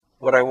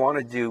What I want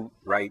to do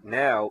right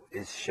now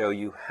is show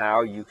you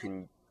how you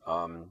can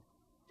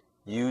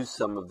use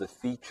some of the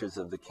features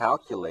of the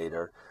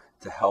calculator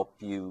to help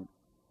you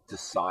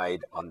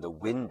decide on the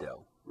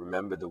window.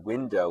 Remember, the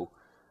window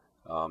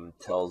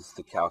tells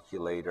the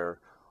calculator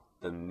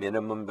the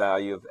minimum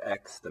value of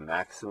x, the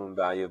maximum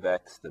value of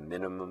x, the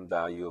minimum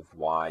value of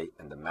y,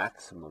 and the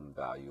maximum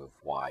value of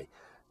y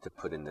to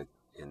put in the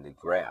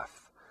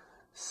graph.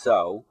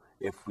 So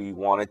if we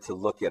wanted to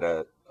look at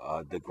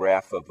the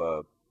graph of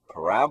a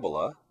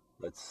parabola,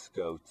 let's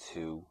go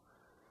to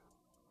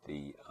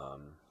the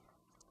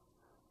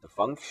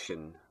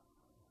function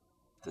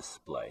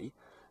display.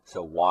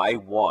 So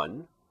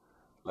y1,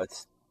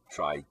 let's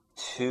try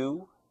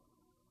 2x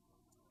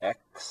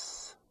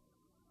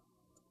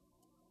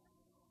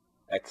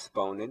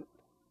exponent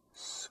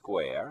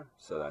square,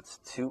 so that's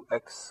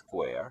 2x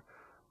square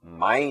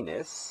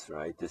minus,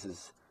 right, this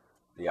is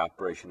the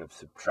operation of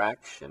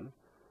subtraction,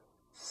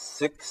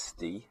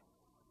 60x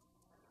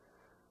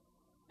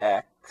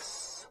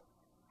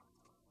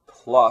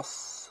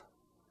plus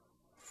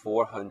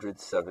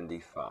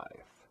 475,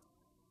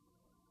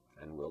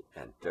 and we'll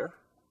enter.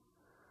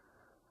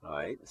 All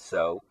right,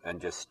 so,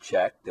 and just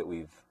check that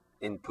we've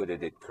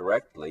inputted it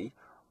correctly.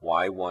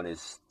 Y1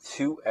 is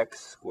 2x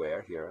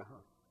squared. Here,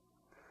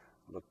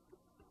 look,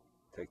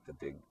 take the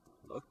big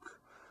look.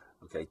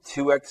 Okay,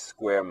 2x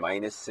squared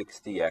minus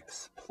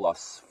 60x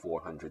plus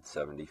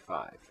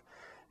 475.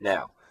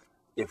 Now,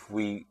 if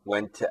we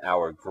went to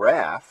our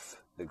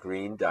graph, the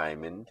green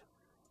diamond,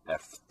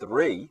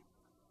 F3,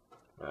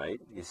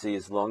 right, you see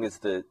as long as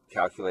the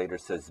calculator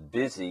says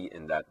busy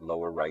in that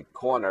lower right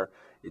corner,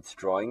 it's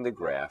drawing the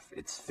graph,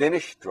 it's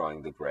finished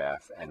drawing the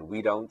graph, and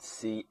we don't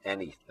see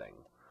anything.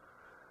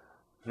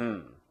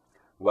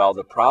 Well,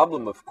 the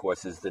problem, of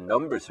course, is the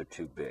numbers are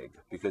too big,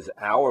 because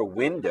our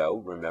window,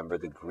 remember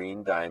the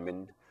green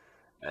diamond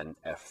and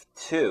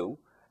F2,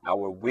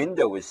 our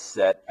window is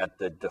set at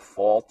the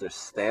default or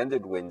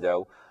standard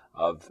window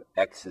of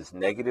x is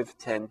negative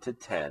 10 to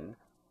 10,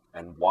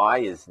 and y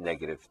is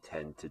negative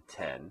 10 to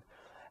 10.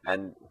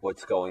 And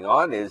what's going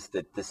on is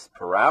that this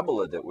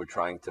parabola that we're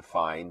trying to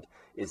find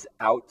is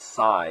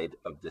outside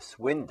of this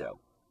window.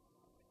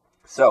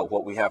 So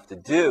what we have to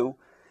do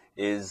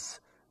is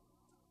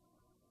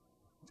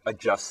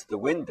adjust the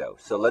window.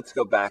 So let's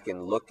go back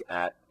and look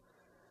at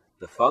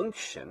the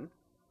function.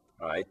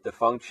 All right, the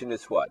function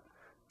is what?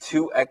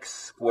 2x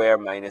squared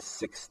minus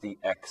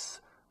 60x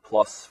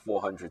plus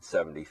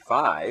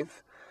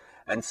 475.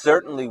 And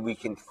certainly we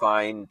can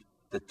find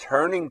the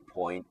turning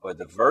point or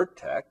the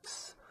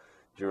vertex.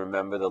 Do you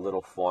remember the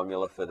little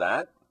formula for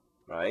that?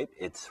 Right?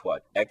 It's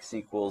what? X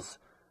equals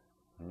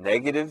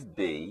negative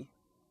b,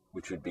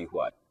 which would be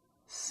what?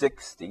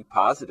 60,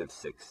 positive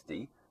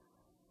 60,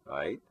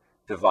 right?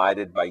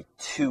 Divided by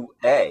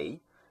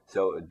 2a,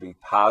 so it would be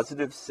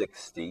positive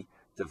 60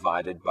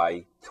 divided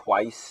by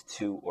twice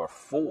 2 or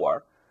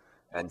 4,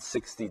 and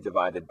 60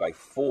 divided by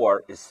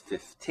 4 is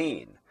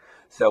 15.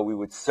 So we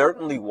would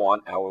certainly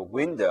want our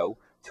window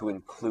to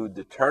include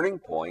the turning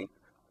point,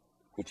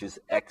 which is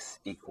x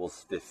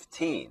equals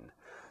 15.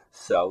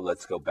 So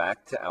let's go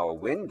back to our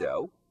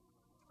window,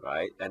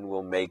 right, and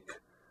we'll make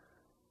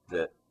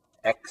the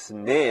x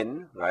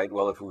min, right,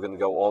 well, if we're going to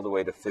go all the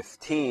way to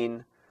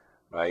 15,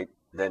 right,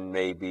 then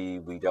maybe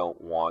we don't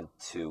want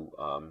to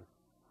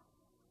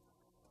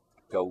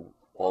go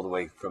all the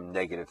way from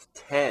negative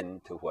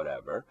 10 to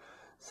whatever.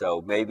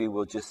 So maybe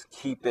we'll just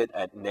keep it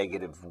at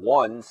negative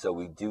 1 so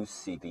we do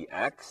see the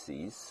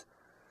axes.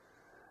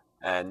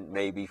 And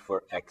maybe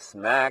for x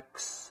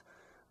max,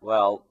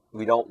 well,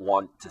 we don't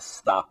want to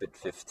stop at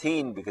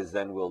 15 because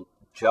then we'll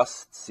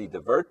just see the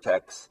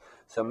vertex.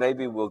 So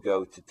maybe we'll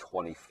go to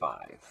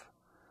 25.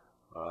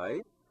 All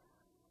right?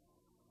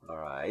 All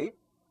right.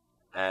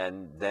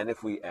 And then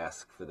if we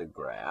ask for the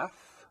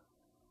graph,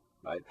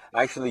 right?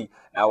 Actually,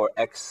 our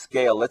x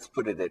scale, let's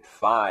put it at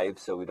 5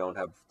 so we don't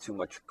have too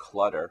much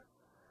clutter,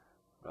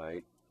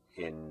 right,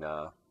 on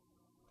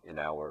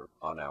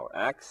our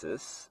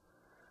axis,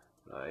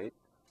 right?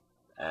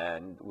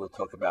 And we'll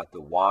talk about the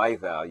y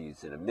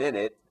values in a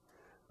minute,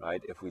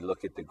 right? If we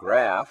look at the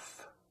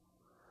graph,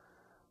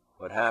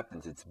 what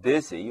happens? It's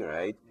busy,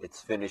 right?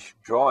 It's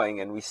finished drawing,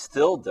 and we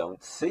still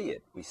don't see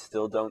it. We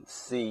still don't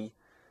see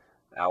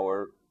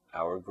our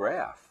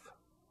graph.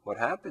 What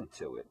happened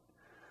to it?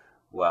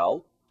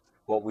 Well,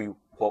 what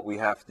we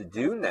have to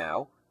do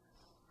now,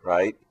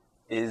 right,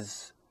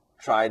 is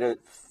try to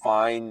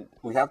find,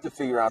 we have to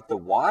figure out the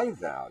y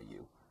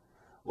value.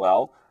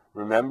 Well,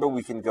 remember,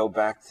 we can go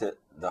back to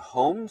the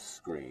home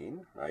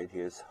screen, right?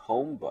 Here's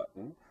home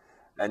button,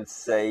 and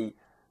say,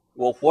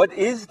 well, what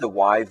is the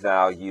y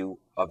value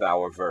of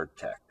our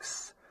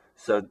vertex?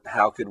 So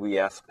how could we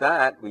ask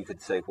that? We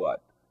could say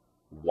what?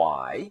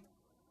 Y1,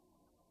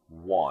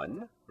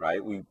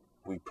 right? We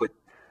put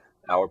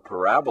our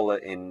parabola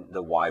in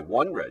the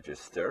y1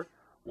 register.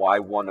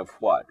 Y1 of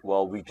what?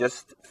 Well, we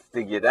just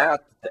figured out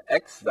that the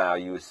x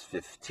value is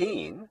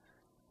 15,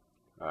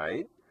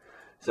 right?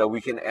 So we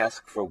can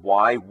ask for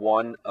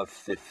y1 of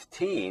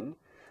 15,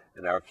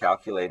 and our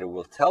calculator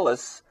will tell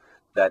us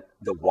that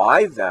the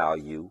y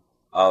value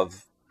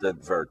of the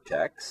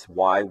vertex,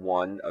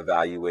 y1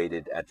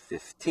 evaluated at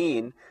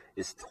 15,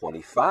 is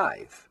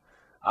 25.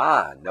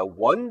 Ah, no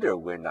wonder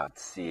we're not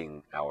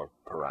seeing our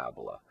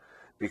parabola,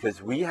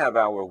 because we have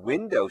our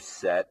window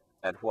set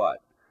at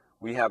what?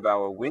 We have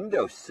our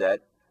window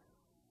set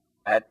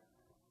at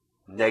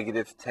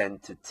negative 10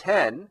 to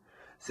 10.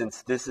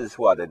 Since this is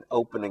what? An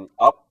opening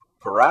up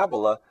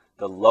parabola,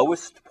 the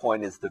lowest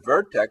point is the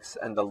vertex,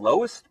 and the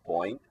lowest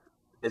point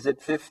is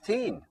at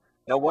 15.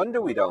 No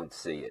wonder we don't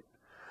see it.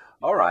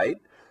 All right,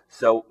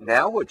 so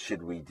now what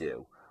should we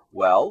do?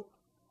 Well,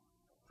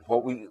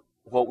 what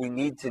we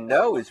need to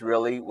know is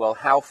really, well,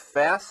 how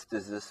fast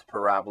is this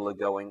parabola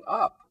going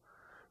up?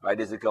 Right?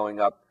 Is it going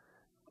up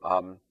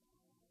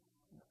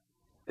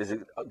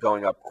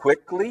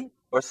quickly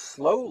or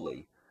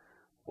slowly?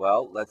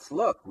 Well, let's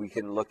look. We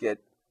can look at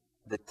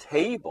the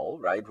table,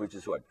 right, which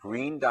is what?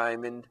 Green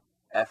diamond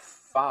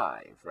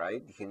F5,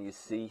 right? Can you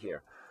see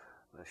here?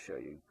 I'll show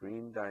you.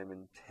 Green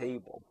diamond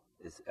table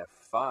is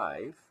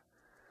F5,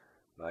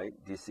 right?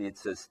 Do you see it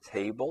says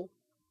table?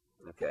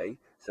 Okay,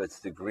 so it's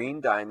the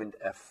green diamond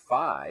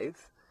F5,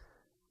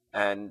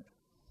 and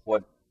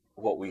what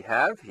we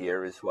have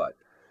here is what?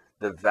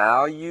 The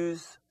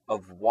values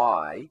of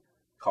y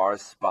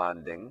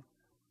corresponding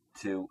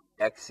to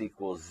x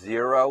equals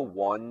 0,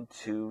 1,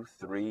 2,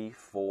 3,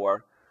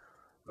 4,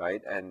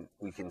 right? And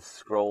we can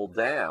scroll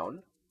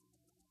down,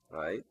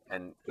 right,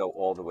 and go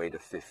all the way to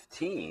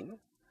 15,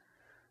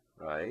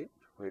 right?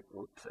 Wait,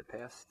 whoops, I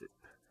passed it.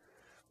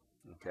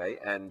 Okay,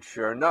 and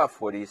sure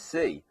enough, what do you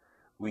see?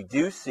 We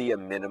do see a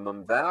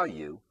minimum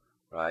value,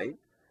 right?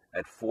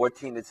 At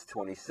 14, it's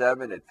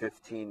 27. At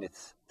 15,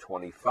 it's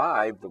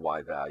 25, the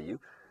y value.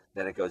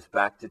 Then it goes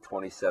back to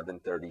 27,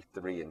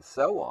 33, and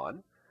so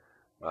on,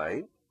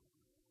 right?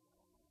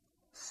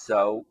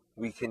 So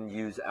we can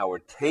use our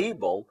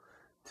table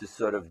to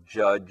sort of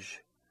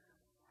judge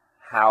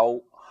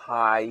how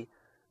high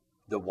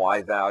the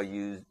y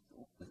values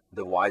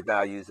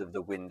of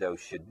the window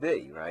should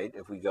be, right?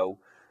 If we go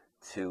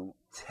to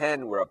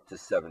 10, we're up to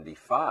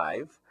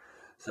 75.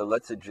 So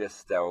let's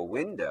adjust our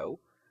window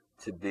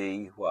to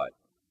be what?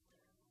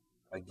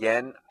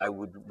 Again, I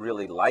would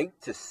really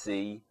like to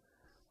see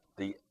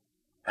the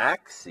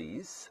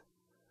axes,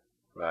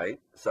 right?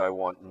 So I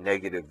want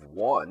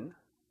 -1,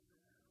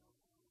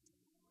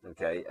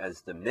 okay,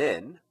 as the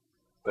min.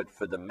 But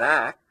for the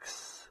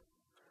max,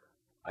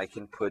 I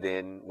can put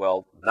in,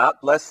 well,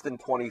 not less than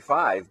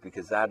 25,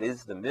 because that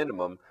is the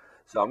minimum.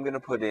 So I'm going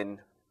to put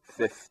in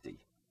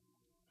 50.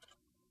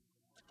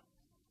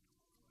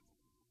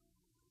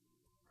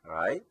 All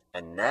right,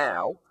 and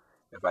now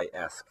if I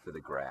ask for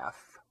the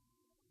graph,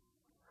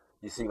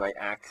 you see my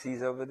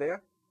axes over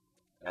there?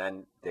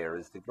 And there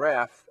is the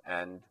graph,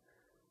 and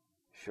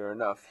sure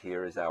enough,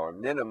 here is our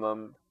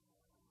minimum,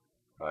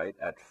 right,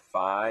 at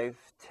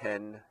 5,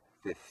 10,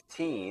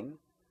 15,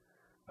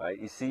 right?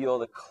 You see all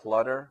the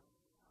clutter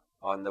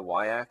on the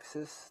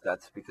y-axis?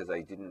 That's because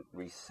I didn't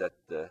reset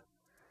the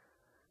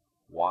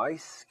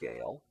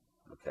y-scale.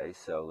 Okay,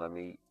 so let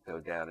me go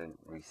down and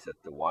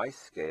reset the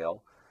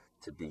y-scale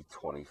to be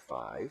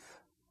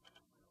 25.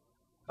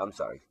 I'm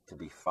sorry, to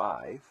be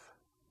 5.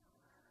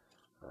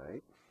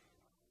 Right?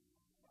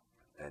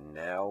 And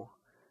now,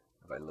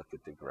 if I look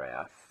at the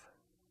graph,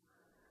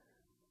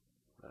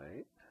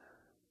 right,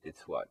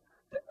 it's what?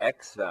 The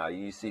x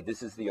value, you see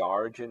this is the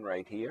origin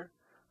right here,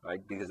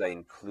 right? Because I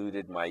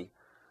included my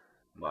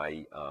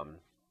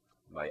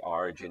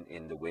origin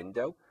in the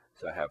window.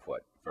 So I have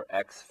what? For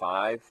x,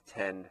 5,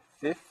 10,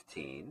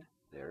 15,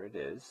 there it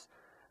is.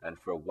 And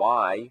for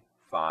y,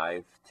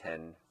 5,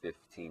 10,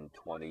 15,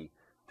 20,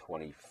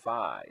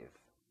 25,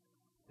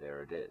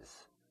 there it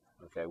is.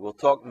 Okay, we'll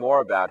talk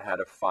more about how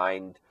to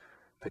find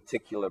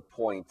particular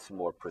points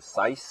more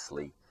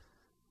precisely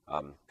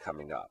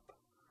coming up.